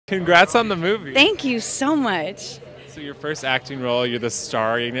Congrats on the movie. Thank you so much. So your first acting role, you're the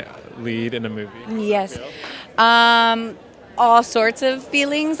starring lead in a movie. Yes. All sorts of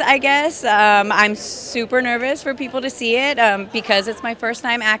feelings, I guess. I'm super nervous for people to see it because it's my first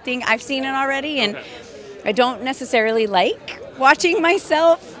time acting. I've seen it already, and I don't necessarily like watching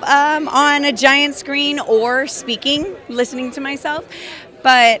myself on a giant screen or listening to myself.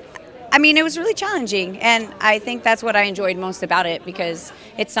 But I mean, it was really challenging, and I think that's what I enjoyed most about it because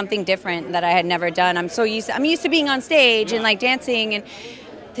it's something different that I had never done. I'm used to being on stage and like dancing, and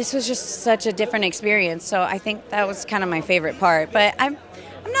this was just such a different experience. So I think that was kind of my favorite part. But I'm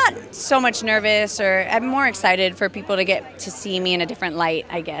not so much nervous, or I'm more excited for people to get to see me in a different light,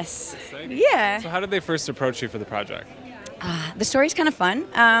 I guess. Exciting. Yeah. So how did they first approach you for the project? The story's kind of fun.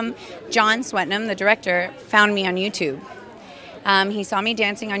 John Swetnam, the director, found me on YouTube. He saw me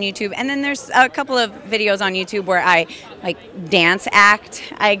dancing on YouTube, and then there's a couple of videos on YouTube where I like dance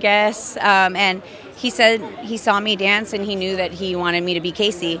act, I guess. And he said he saw me dance, and he knew that he wanted me to be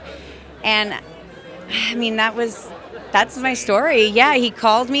Casey. And I mean, that's my story. Yeah, he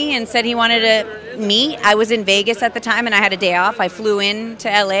called me and said he wanted to meet. I was in Vegas at the time, and I had a day off. I flew in to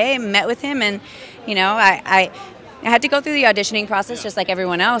LA, met with him, and you know, I had to go through the auditioning process just like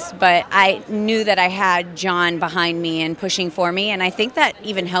everyone else, but I knew that I had John behind me and pushing for me, and I think that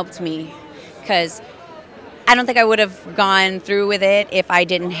even helped me because I don't think I would have gone through with it if I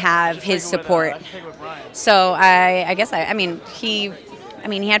didn't have his support. So I guess he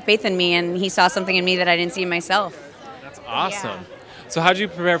had faith in me, and he saw something in me that I didn't see in myself. That's awesome. Yeah. So how did you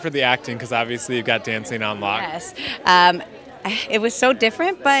prepare for the acting? Because obviously you've got dancing on lock. Yes. It was so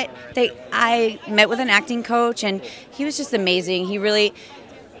different, but I met with an acting coach, and he was just amazing. He really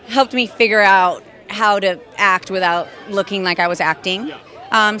helped me figure out how to act without looking like I was acting.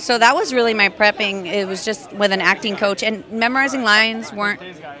 So that was really my prepping. It was just with an acting coach, and memorizing lines weren't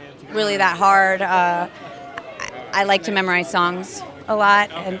really that hard. I like to memorize songs a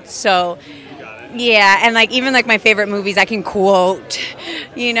lot, and so yeah, and like even like my favorite movies I can quote,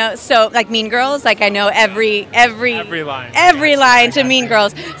 you know. So like Mean Girls, like I know every line to Mean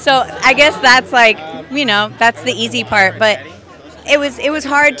Girls. So I guess that's like, you know, that's the easy part. But it was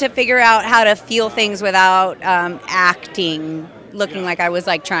hard to figure out how to feel things without acting, looking like I was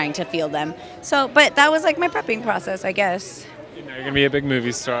like trying to feel them. So, but that was like my prepping process, I guess. You know, you're gonna be a big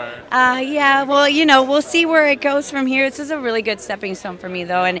movie star. Yeah, well, you know, we'll see where it goes from here. This is a really good stepping stone for me,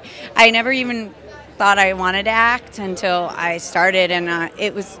 though, and I never even thought I wanted to act until I started, and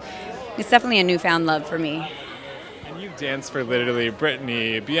it's definitely a newfound love for me. And you've danced for literally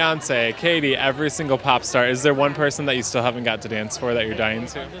Britney, Beyonce, Katy, every single pop star. Is there one person that you still haven't got to dance for that you're dying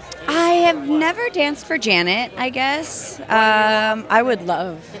to? I have never danced for Janet, I guess. I would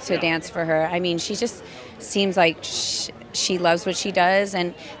love to dance for her. I mean, she just seems like she loves what she does,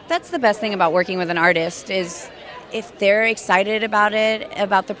 and that's the best thing about working with an artist is if they're excited about it,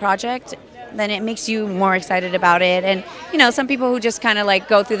 about the project, then it makes you more excited about it. And you know, some people who just kind of like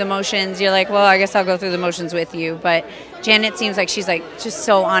go through the motions, you're like, well, I guess I'll go through the motions with you. But Janet seems like she's like just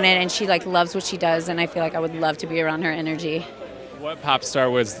so on it, and she like loves what she does, and I feel like I would love to be around her energy. What pop star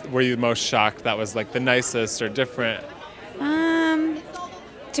were you most shocked that was like the nicest or different?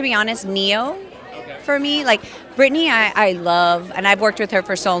 To be honest, Neo. For me, like Britney, I love, and I've worked with her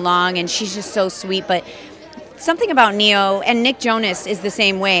for so long, and she's just so sweet. But something about Neo and Nick Jonas is the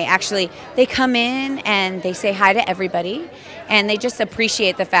same way. Actually, they come in and they say hi to everybody, and they just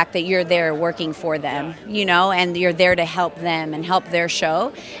appreciate the fact that you're there working for them, you know, and you're there to help them and help their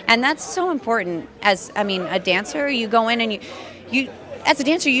show. And that's so important. As a dancer, you go in and you as a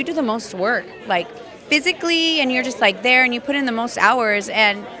dancer, you do the most work, like physically, and you're just like there and you put in the most hours,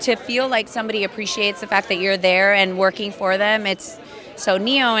 and to feel like somebody appreciates the fact that you're there and working for them, it's so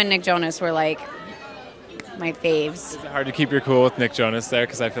Neo and Nick Jonas were like my faves. Is it hard to keep your cool with Nick Jonas there?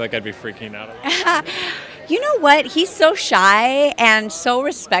 Because I feel like I'd be freaking out. You know what? He's so shy and so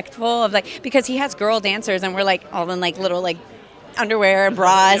respectful of like, because he has girl dancers and we're like all in like little like underwear and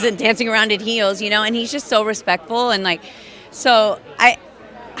bras and dancing around in heels, you know, and he's just so respectful, and like, so I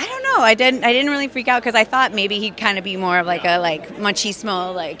don't know. I didn't really freak out because I thought maybe he'd kind of be more of like a like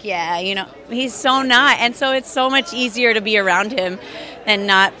machismo, like, yeah, you know. He's so not, and so it's so much easier to be around him and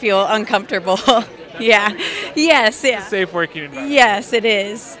not feel uncomfortable. Yeah. Yes. Yeah. It's a safe working environment. Yes, it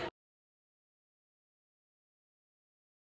is.